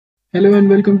Hello and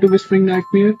welcome to Whispering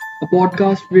Nightmare, a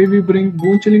podcast where we bring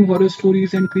bone-chilling horror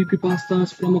stories and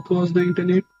creepypastas from across the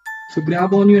internet. So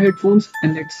grab on your headphones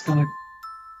and let's start.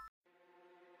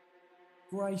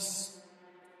 Christ!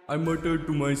 I muttered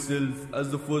to myself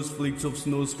as the first flakes of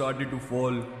snow started to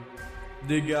fall.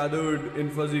 They gathered in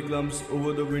fuzzy clumps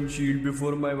over the windshield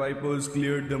before my wipers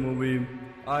cleared them away.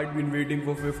 I'd been waiting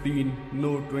for 15,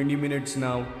 no, 20 minutes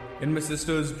now, in my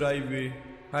sister's driveway.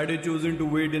 Had I chosen to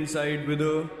wait inside with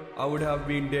her, I would have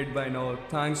been dead by now,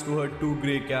 thanks to her two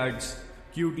grey cats.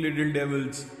 Cute little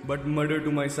devils, but murder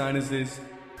to my sinuses.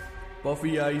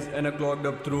 Puffy eyes and a clogged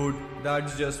up throat,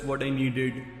 that's just what I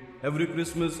needed. Every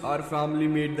Christmas, our family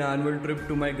made the annual trip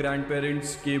to my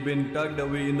grandparents' cabin tucked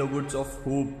away in the woods of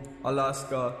Hope,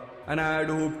 Alaska, and I had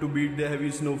hoped to beat the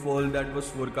heavy snowfall that was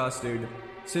forecasted.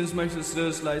 Since my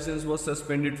sister's license was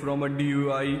suspended from a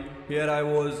DUI, here I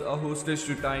was, a hostess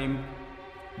to time,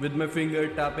 with my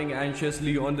finger tapping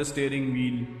anxiously on the steering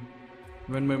wheel.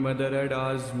 When my mother had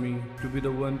asked me to be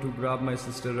the one to grab my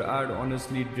sister, I had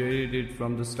honestly dreaded it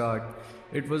from the start.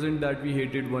 It wasn't that we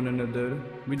hated one another,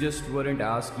 we just weren't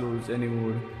as close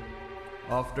anymore.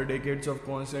 After decades of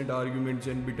constant arguments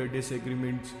and bitter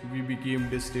disagreements, we became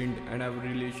distant and our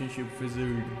relationship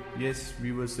fizzled. Yes,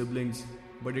 we were siblings,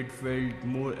 but it felt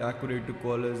more accurate to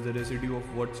call us the residue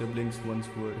of what siblings once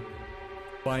were.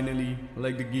 Finally,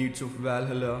 like the gates of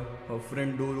Valhalla, her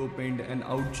front door opened and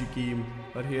out she came.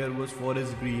 Her hair was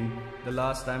forest green. The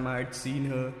last time I had seen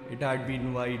her, it had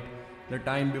been white. The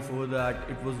time before that,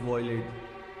 it was violet.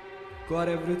 Got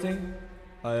everything?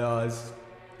 I asked,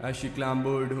 as she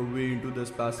clambered her way into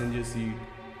the passenger seat.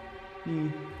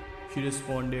 She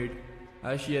responded,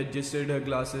 as she adjusted her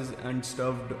glasses and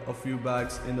stuffed a few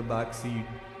bags in the back seat.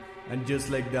 And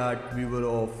just like that, we were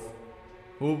off.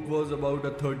 Hope was about a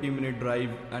 30-minute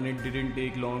drive, and it didn't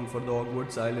take long for the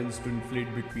awkward silence to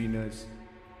inflate between us.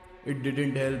 It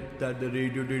didn't help that the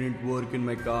radio didn't work in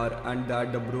my car and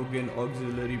that the broken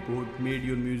auxiliary port made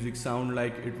your music sound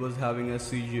like it was having a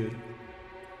seizure.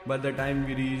 By the time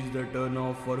we reached the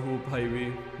turnoff for Hope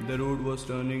Highway, the road was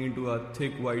turning into a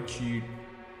thick white sheet.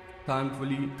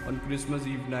 Thankfully, on Christmas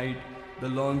Eve night, the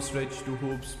long stretch to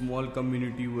Hope's small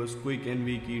community was quick and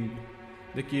vacant.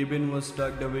 The cabin was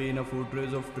tucked away in a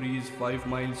fortress of trees 5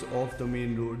 miles off the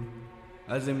main road.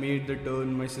 As I made the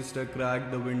turn, my sister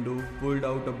cracked the window, pulled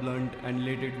out a blunt, and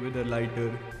lit it with a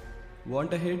lighter.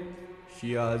 Want a hit?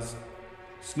 She asked.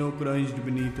 Snow crunched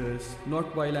beneath us,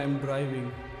 not while I'm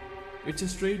driving. It's a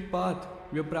straight path,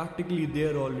 we're practically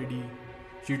there already.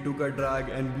 She took a drag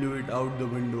and blew it out the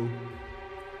window.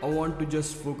 I want to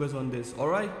just focus on this,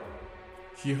 alright?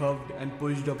 She huffed and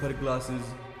pushed up her glasses.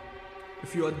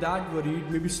 If you are that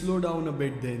worried, maybe slow down a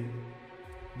bit then.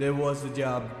 There was a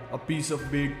jab, a piece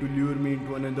of bait to lure me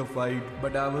into another fight,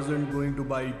 but I wasn't going to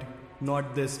bite.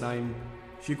 Not this time.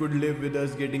 She could live with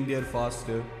us getting there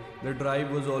faster. The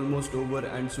drive was almost over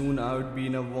and soon I would be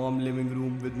in a warm living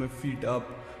room with my feet up,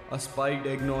 a spiked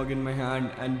eggnog in my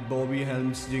hand and Bobby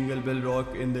Helms' Jingle Bell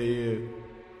Rock in the air.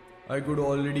 I could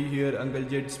already hear Uncle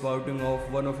Jed spouting off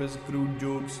one of his crude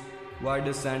jokes. Why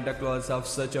does Santa Claus have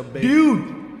such a big...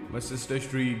 Dude! My sister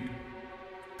shrieked,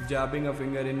 jabbing a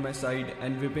finger in my side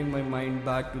and whipping my mind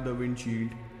back to the windshield.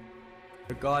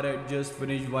 The car had just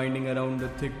finished winding around the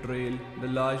thick trail. The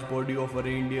large body of a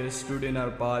reindeer stood in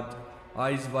our path,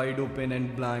 eyes wide open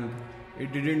and blank.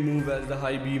 It didn't move as the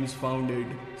high beams found it.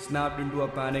 Snapped into a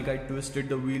panic, I twisted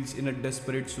the wheels in a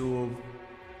desperate swerve.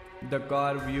 The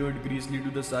car veered greasily to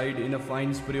the side in a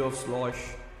fine spray of slosh.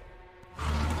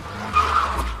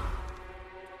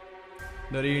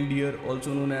 The reindeer,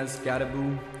 also known as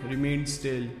caribou, remained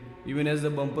still, even as the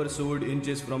bumper soared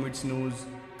inches from its nose.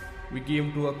 We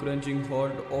came to a crunching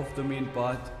halt off the main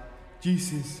path.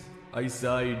 Jesus, I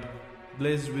sighed,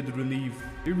 blessed with relief.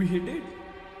 Did we hit it?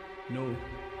 No,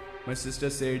 my sister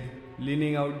said,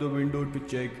 leaning out the window to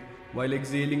check, while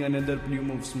exhaling another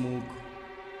plume of smoke.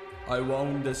 I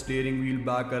wound the steering wheel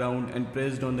back around and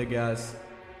pressed on the gas.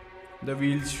 The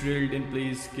wheels shrilled in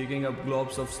place, kicking up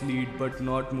globs of sleet but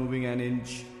not moving an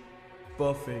inch.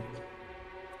 Perfect.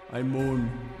 I moaned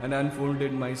and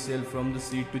unfolded myself from the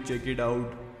seat to check it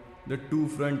out. The two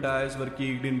front tires were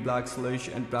caked in black slush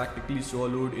and practically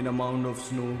swallowed in a mound of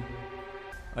snow.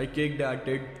 I kicked at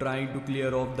it, trying to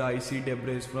clear off the icy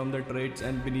debris from the treads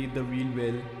and beneath the wheel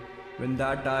well. When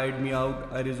that tired me out,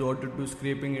 I resorted to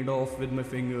scraping it off with my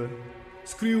finger.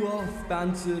 Screw off,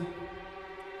 Panzer!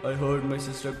 I heard my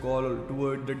sister call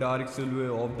toward the dark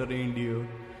silhouette of the reindeer,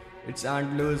 its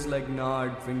antlers like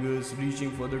gnarled fingers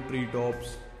reaching for the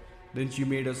treetops. Then she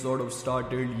made a sort of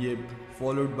startled yip,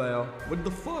 followed by a "What the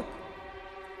fuck?"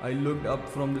 I looked up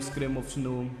from the scrim of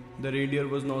snow. The reindeer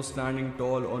was now standing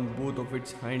tall on both of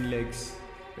its hind legs.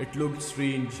 It looked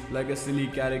strange, like a silly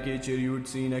caricature you'd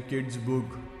see in a kid's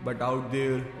book, but out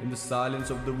there, in the silence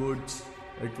of the woods,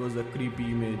 it was a creepy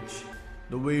image.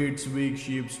 The way its weak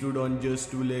shape stood on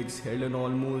just two legs held an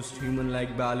almost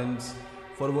human-like balance.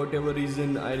 For whatever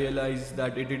reason, I realized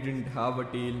that it didn't have a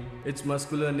tail. Its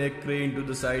muscular neck craned to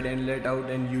the side and let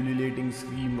out an ululating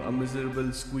scream, a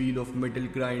miserable squeal of metal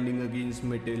grinding against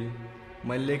metal.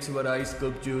 My legs were ice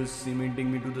sculptures,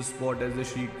 cementing me to the spot as the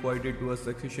shriek quieted to a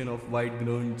succession of white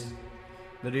grunts.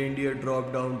 The reindeer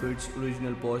dropped down to its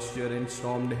original posture and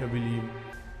stormed heavily.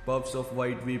 Puffs of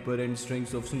white vapor and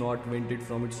strings of snot vented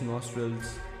from its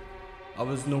nostrils. I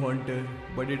was no hunter,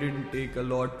 but it didn't take a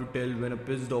lot to tell when a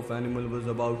pissed off animal was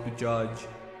about to charge.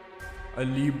 I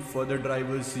leaped for the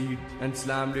driver's seat and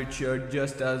slammed it shut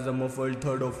just as the muffled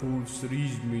thud of hoofs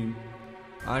reached me.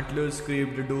 Antlers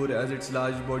scraped the door as its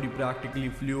large body practically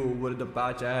flew over the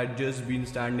patch I had just been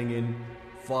standing in.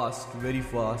 Fast, very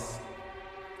fast.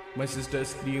 My sister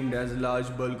screamed as a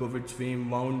large bulk of its frame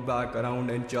wound back around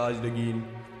and charged again,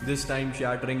 this time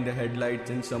shattering the headlights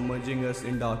and submerging us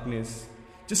in darkness.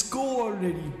 "Just go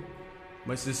already!"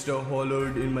 my sister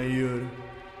hollered in my ear.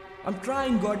 "I'm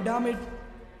trying, goddammit!"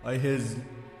 I hissed.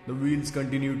 The wheels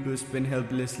continued to spin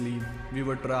helplessly. We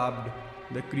were trapped.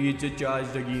 The creature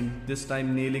charged again, this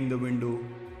time nailing the window.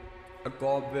 A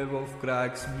cobweb of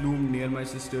cracks bloomed near my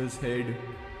sister's head.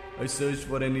 I searched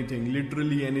for anything,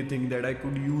 literally anything that I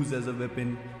could use as a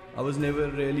weapon. I was never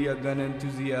really a gun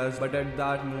enthusiast, but at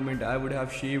that moment I would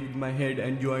have shaved my head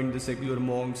and joined the secular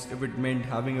monks if it meant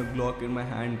having a Glock in my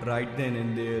hand right then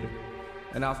and there.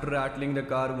 And after rattling the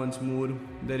car once more,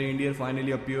 the reindeer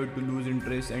finally appeared to lose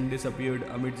interest and disappeared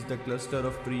amidst the cluster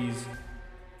of trees.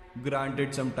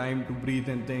 Granted some time to breathe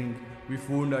and think, we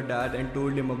phoned our dad and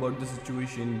told him about the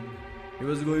situation. He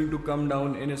was going to come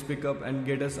down in his pickup and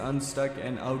get us unstuck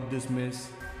and out this mess.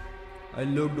 I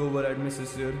looked over at my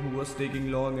sister, who was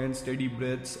taking long and steady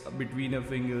breaths between her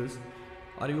fingers.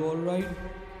 "Are you alright?"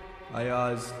 I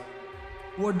asked.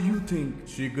 "What do you think?"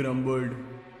 she grumbled.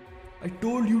 "I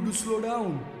told you to slow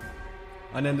down."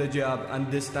 Another jab,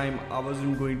 and this time I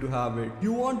wasn't going to have it.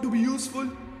 "You want to be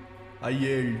useful?" I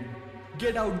yelled.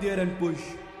 "Get out there and push."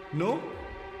 "No?"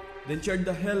 "Then shut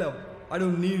the hell up. I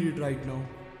don't need it right now."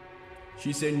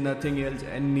 She said nothing else,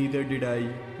 and neither did I,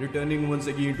 returning once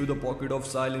again to the pocket of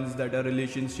silence that our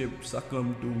relationship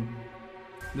succumbed to.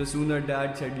 The sooner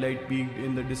Dad's headlight peaked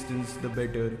in the distance, the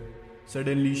better.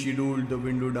 Suddenly she rolled the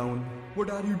window down.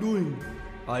 "What are you doing?"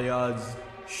 I asked.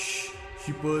 "Shh,"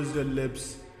 she pursed her lips.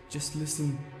 "Just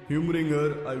listen." Humoring her,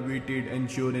 I waited,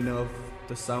 and sure enough,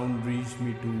 the sound reached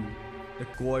me too.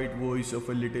 The quiet voice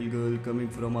of a little girl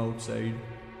coming from outside.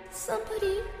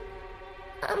 "Somebody,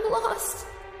 I'm lost.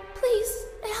 Please,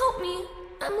 help me.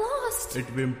 I'm lost." It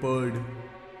whimpered.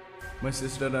 My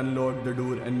sister unlocked the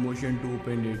door and motioned to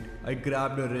open it. I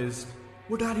grabbed her wrist.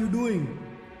 "What are you doing?"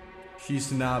 She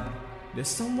snapped.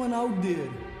 "There's someone out there."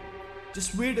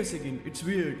 "Just wait a second. It's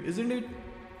weird, isn't it?"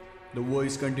 The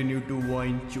voice continued to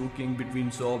whine, choking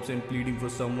between sobs and pleading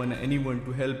for anyone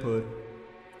to help her.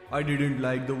 I didn't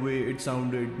like the way it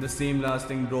sounded, the same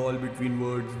lasting drawl between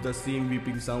words, the same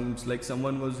weeping sounds like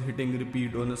someone was hitting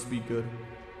repeat on a speaker.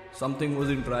 Something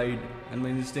wasn't right, and my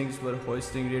instincts were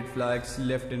hoisting red flags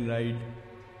left and right.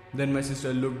 Then my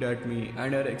sister looked at me,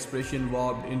 and her expression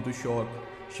warped into shock.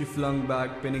 She flung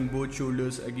back, pinning both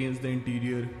shoulders against the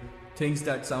interior. Things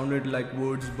that sounded like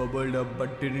words bubbled up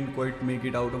but didn't quite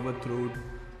make it out of her throat.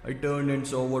 I turned and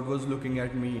saw what was looking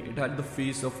at me. It had the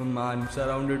face of a man,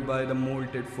 surrounded by the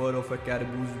molted fur of a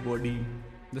caribou's body.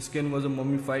 The skin was a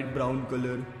mummified brown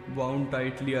color, wound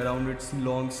tightly around its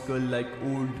long skull like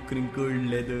old, crinkled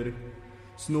leather.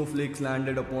 Snowflakes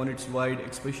landed upon its wide,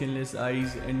 expressionless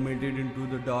eyes and melted into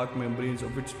the dark membranes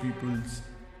of its pupils.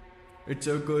 It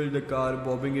circled the car,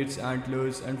 bobbing its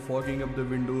antlers and fogging up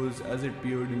the windows as it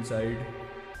peered inside.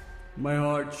 My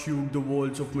heart shook the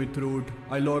walls of my throat.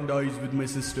 I locked eyes with my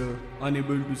sister,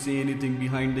 unable to say anything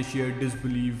behind the sheer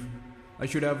disbelief. I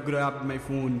should have grabbed my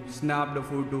phone, snapped a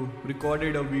photo,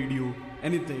 recorded a video,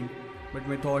 anything, but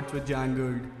my thoughts were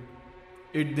jangled.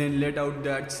 It then let out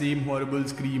that same horrible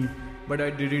scream, but I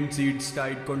didn't see its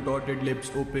tight, contorted lips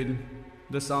open.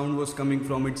 The sound was coming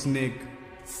from its neck.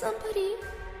 "Somebody,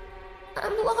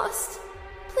 I'm lost.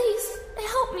 Please,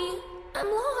 help me.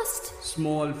 I'm lost."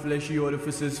 Small, fleshy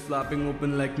orifices flapping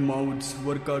open like mouths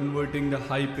were converting the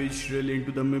high-pitched shrill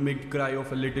into the mimicked cry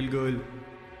of a little girl.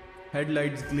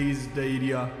 Headlights glazed the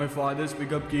area. My father's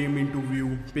pickup came into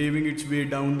view, paving its way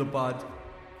down the path.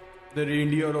 The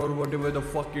reindeer, or whatever the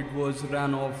fuck it was,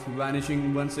 ran off,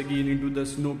 vanishing once again into the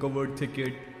snow-covered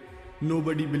thicket.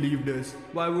 Nobody believed us.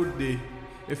 Why would they?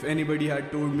 If anybody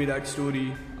had told me that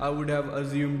story, I would have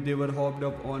assumed they were hopped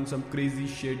up on some crazy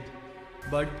shit.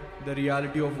 But the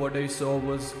reality of what I saw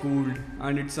was cold,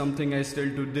 and it's something I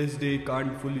still to this day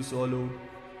can't fully swallow.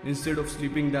 Instead of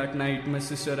sleeping that night, my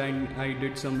sister and I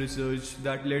did some research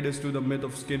that led us to the myth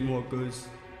of skinwalkers.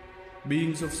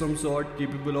 Beings of some sort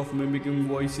capable of mimicking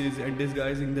voices and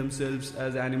disguising themselves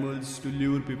as animals to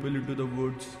lure people into the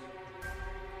woods.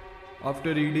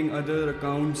 After reading other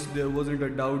accounts, there wasn't a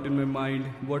doubt in my mind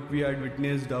what we had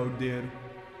witnessed out there.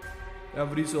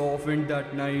 Every so often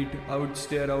that night, I would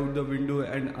stare out the window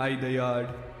and eye the yard,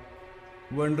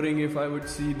 wondering if I would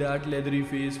see that leathery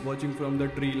face watching from the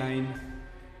tree line.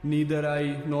 Neither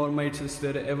I nor my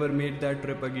sister ever made that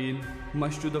trip again,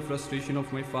 much to the frustration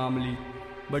of my family.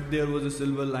 But there was a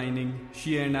silver lining.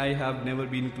 She and I have never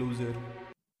been closer.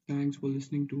 Thanks for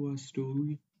listening to our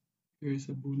story. Here's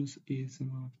a bonus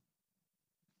ASMR.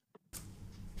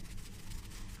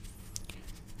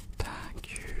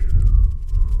 Thank you.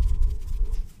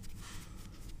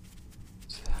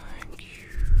 Thank you.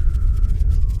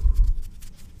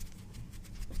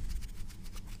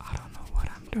 I don't know what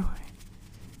I'm doing,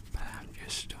 but I'm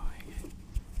just doing